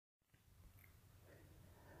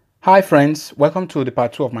Hi friends, welcome to the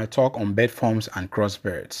part 2 of my talk on bedforms and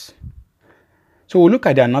crossbeds. So we'll look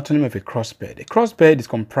at the anatomy of a crossbed. A crossbed is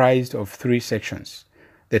comprised of 3 sections: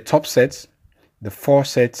 the top set, the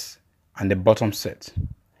forset, and the bottom set.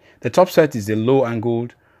 The top set is the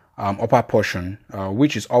low-angled upper portion,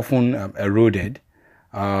 which is often eroded.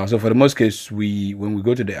 So for the most case, when we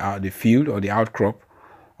go to the field or the outcrop,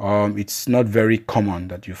 it's not very common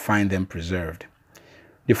that you find them preserved.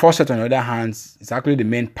 The forset, on the other hand, is actually the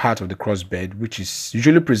main part of the crossbed, which is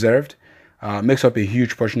usually preserved, makes up a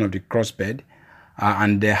huge portion of the crossbed,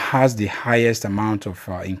 and there has the highest amount of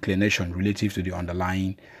inclination relative to the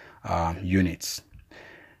underlying units.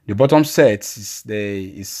 The bottom set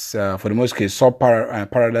is for the most case,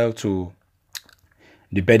 parallel to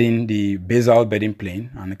the basal bedding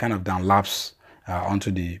plane, and it kind of downlaps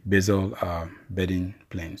onto the basal bedding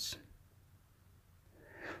planes.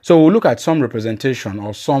 So we'll look at some representation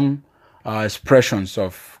or some expressions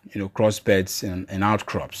of crossbeds and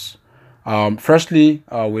outcrops. Firstly,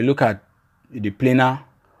 we look at the planar,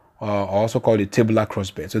 also called the tabular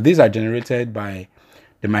crossbed. So these are generated by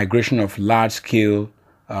the migration of large-scale,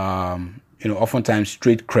 oftentimes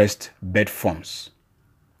straight crest bed forms.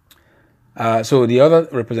 So the other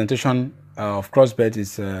representation of crossbed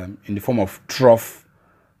is in the form of trough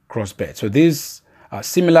crossbed. So these are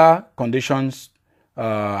similar conditions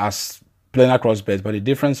as planar crossbeds, but the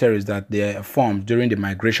difference here is that they are formed during the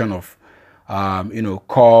migration of,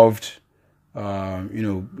 curved,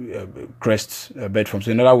 crest bed forms.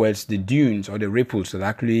 So in other words, the dunes or the ripples that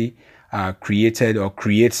actually created or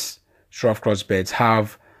creates trough crossbeds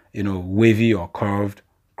have, wavy or curved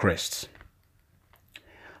crests.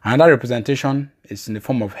 Another representation is in the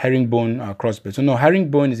form of herringbone crossbed. So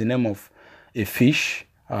herringbone is the name of a fish.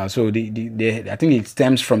 So I think it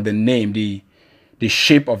stems from the name. The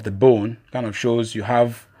shape of the bone kind of shows you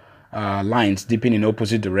have lines dipping in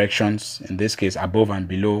opposite directions, in this case above and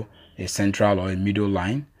below a central or a middle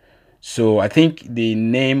line. So I think the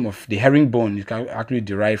name of the herringbone is actually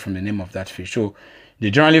derived from the name of that fish. So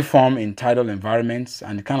they generally form in tidal environments,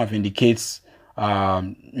 and it kind of indicates where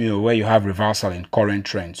you have reversal in current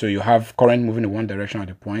trend. So you have current moving in one direction at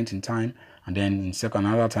a point in time, and then in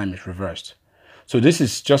another time it's reversed. So this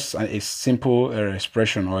is just a simple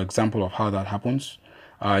expression or example of how that happens.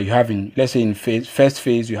 You have let's say in first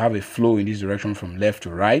phase, you have a flow in this direction from left to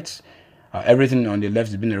right. Everything on the left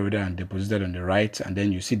is being eroded and deposited on the right, and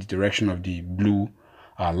then you see the direction of the blue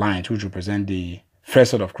lines, which represent the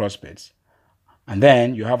first set of crossbeds. And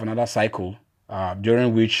then you have another cycle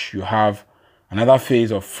during which you have another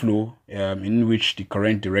phase of flow in which the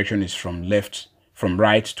current direction is from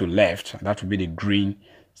right to left. And that would be the green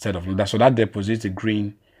set of that. So that deposits the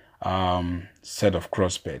green set of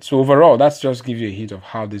crossbeds. So overall, that's just give you a hint of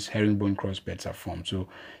how these herringbone crossbeds are formed. So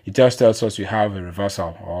it just tells us you have a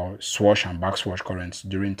reversal or swash and backswash currents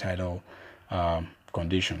during tidal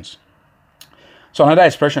conditions. So another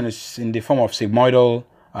expression is in the form of sigmoidal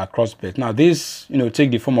crossbed. Now these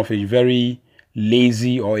take the form of a very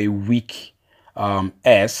lazy or a weak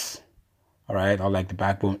S, all right, or like the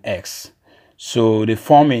backbone X. So they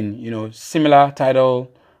form in similar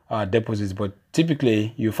tidal deposits, but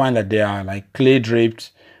typically you find that they are like clay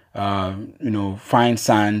draped, fine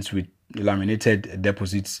sands with laminated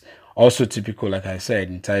deposits, also typical, like I said,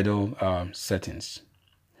 in tidal settings.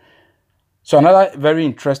 So another very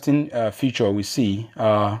interesting feature we see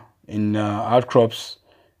in outcrops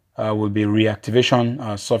will be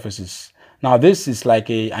reactivation surfaces. Now this is like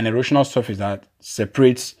an erosional surface that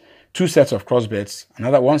separates two sets of crossbeds,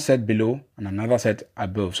 one set below and another set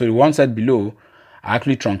above. So the one set below are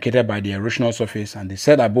actually truncated by the erosional surface, and the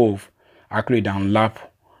set above actually downlap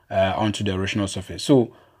onto the erosional surface.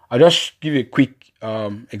 So I'll just give you a quick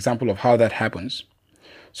example of how that happens.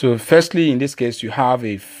 So firstly, in this case, you have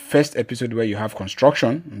a first episode where you have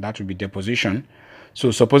construction, and that will be deposition.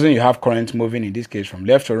 So supposing you have current moving, in this case, from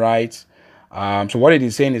left to right. So what it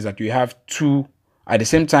is saying is that you have two, at the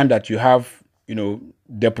same time that you have,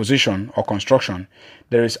 deposition or construction,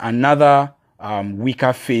 there is another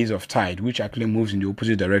weaker phase of tide, which actually moves in the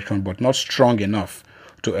opposite direction, but not strong enough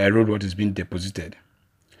to erode what is being deposited.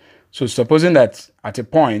 So supposing that at a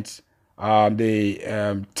point,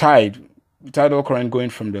 the tidal current going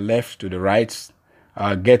from the left to the right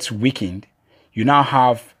gets weakened, you now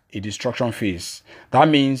have a destruction phase. That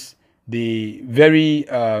means the very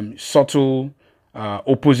subtle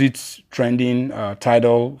opposite trending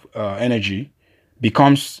tidal energy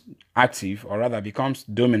becomes active, or rather becomes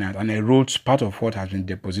dominant, and erodes part of what has been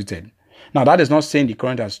deposited. Now that is not saying the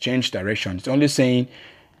current has changed direction. It's only saying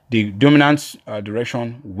the dominant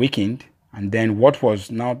direction weakened, and then what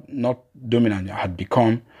was not dominant had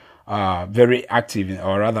become very active,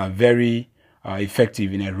 or rather very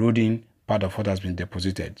effective in eroding part of what has been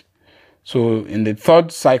deposited. So in the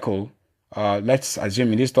third cycle, let's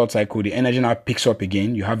assume in this third cycle, the energy now picks up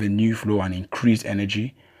again. You have a new flow and increased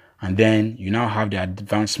energy, and then you now have the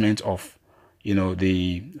advancement of,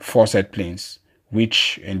 the faucet planes,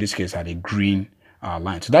 which in this case are the green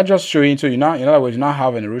line. So that just showing, so in other words, you now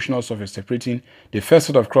have an erosional surface separating the first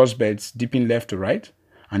set of cross beds dipping left to right,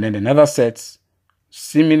 and then another set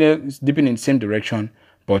similar dipping in the same direction,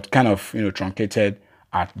 but kind of truncated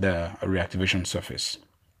at the reactivation surface.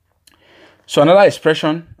 So another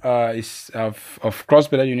expression is of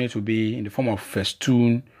crossbed unit will be in the form of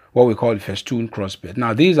festoon, what we call the festoon crossbed.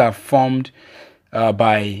 Now these are formed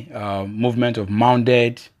by movement of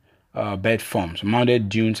mounded bed forms, mounded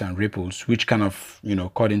dunes and ripples, which kind of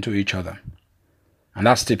cut into each other, and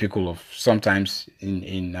that's typical of sometimes in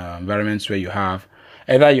environments where you have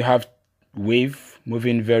wave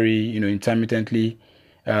moving very intermittently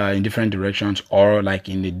in different directions, or like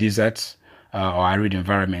in the deserts or arid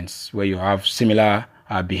environments where you have similar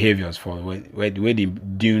behaviors for where the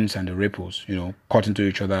dunes and the ripples cut into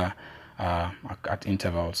each other at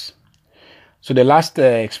intervals. So the last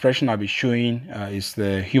expression I'll be showing is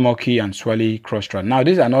the hummocky and swirly cross strata. Now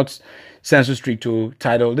these are not sensu stricto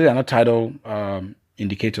tidal. These are not tidal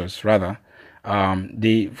indicators. Rather,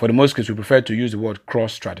 for the most cases we prefer to use the word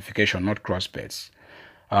cross stratification, not cross beds.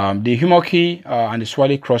 The hummocky and the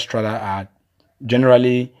swirly cross strata are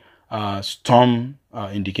generally storm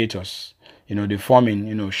indicators. They form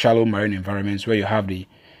in shallow marine environments where you have the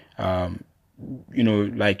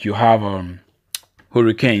like you have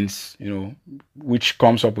hurricanes, which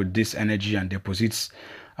comes up with this energy and deposits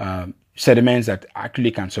sediments that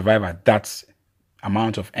actually can survive at that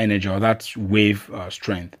amount of energy or that wave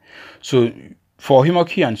strength. So for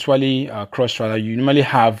hummocky and swirly cross strata, you normally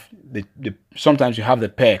have sometimes you have the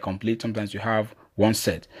pair complete, sometimes you have one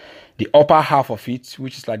set. The upper half of it,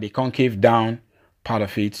 which is like the concave down part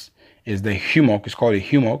of it, is the hummock. It's called a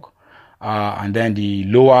hummock. And then the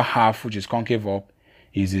lower half, which is concave up,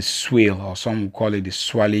 is a swale, or some call it the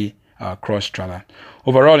swirly cross strata.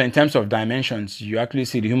 Overall, in terms of dimensions, you actually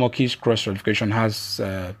see the hummocky cross stratification has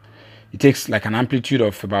it takes like an amplitude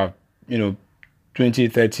of about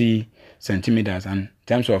 20-30 centimeters, and in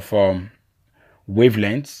terms of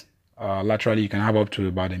wavelengths, laterally you can have up to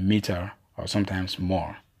about a meter or sometimes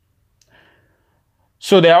more.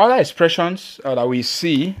 So there are other expressions that we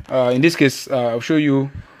see. In this case, I'll show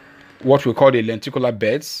you what we call the lenticular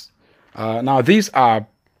beds. Now these are,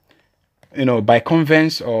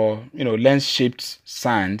 biconvex or lens-shaped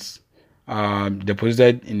sands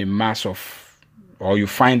deposited in a mass of, or you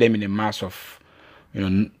find them in a mass of,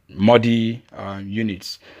 muddy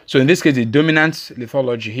units. So in this case, the dominant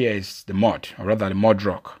lithology here is the mud, or rather the mud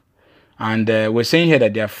rock, and we're saying here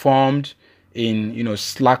that they are formed in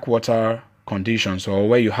slack water conditions, or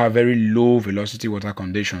where you have very low velocity water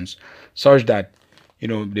conditions, such that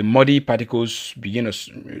the muddy particles begin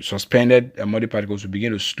to suspended muddy particles will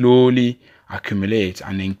begin to slowly accumulate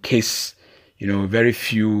and encase very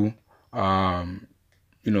few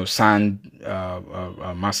sand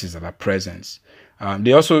masses that are present.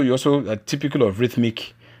 You also are typical of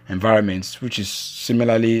rhythmic environments, which is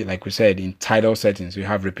similarly, like we said, in tidal settings we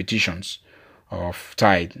have repetitions of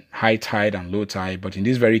tide, high tide and low tide, but in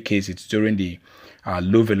this very case it's during the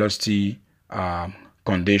low velocity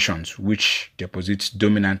conditions which deposits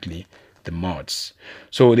dominantly the muds.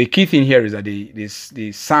 So the key thing here is that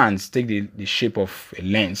the sands take the shape of a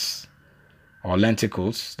lens or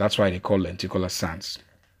lenticles. That's why they call lenticular sands.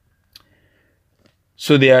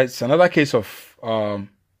 So there's another case of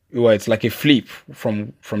where it's like a flip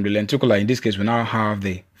from the lenticular. In this case, we now have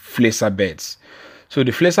the flesser beds. So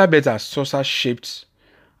the flesser beds are saucer shaped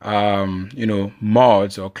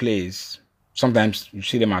muds or clays. Sometimes you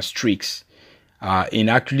see them as streaks in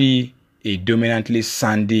actually a dominantly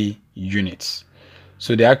sandy unit.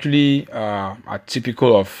 So they actually are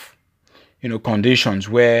typical of conditions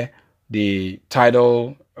where the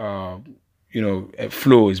tidal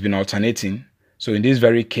flow has been alternating. So in this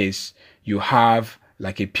very case, you have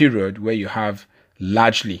like a period where you have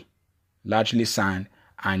largely sand,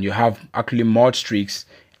 and you have actually mud streaks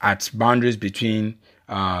at boundaries between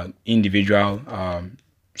individual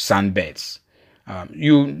sand beds.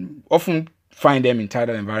 You often find them in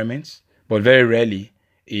tidal environments, but very rarely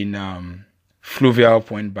in fluvial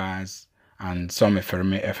point bars and some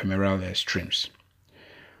ephemeral streams.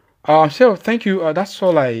 So thank you. That's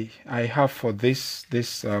all I have for this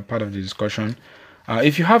part of the discussion.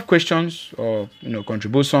 If you have questions or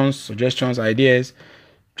contributions, suggestions, ideas,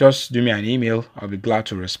 just do me an email. I'll be glad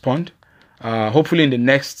to respond. Hopefully in the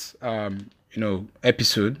next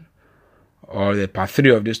episode, or the part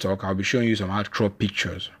 3 of this talk, I'll be showing you some outcrop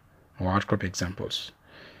pictures or outcrop examples.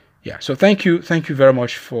 Yeah, so thank you very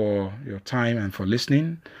much for your time and for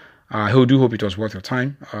listening. I do hope it was worth your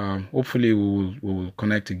time. Hopefully we will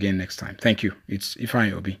connect again next time. Thank you. It's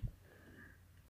Ifeanyi Obi.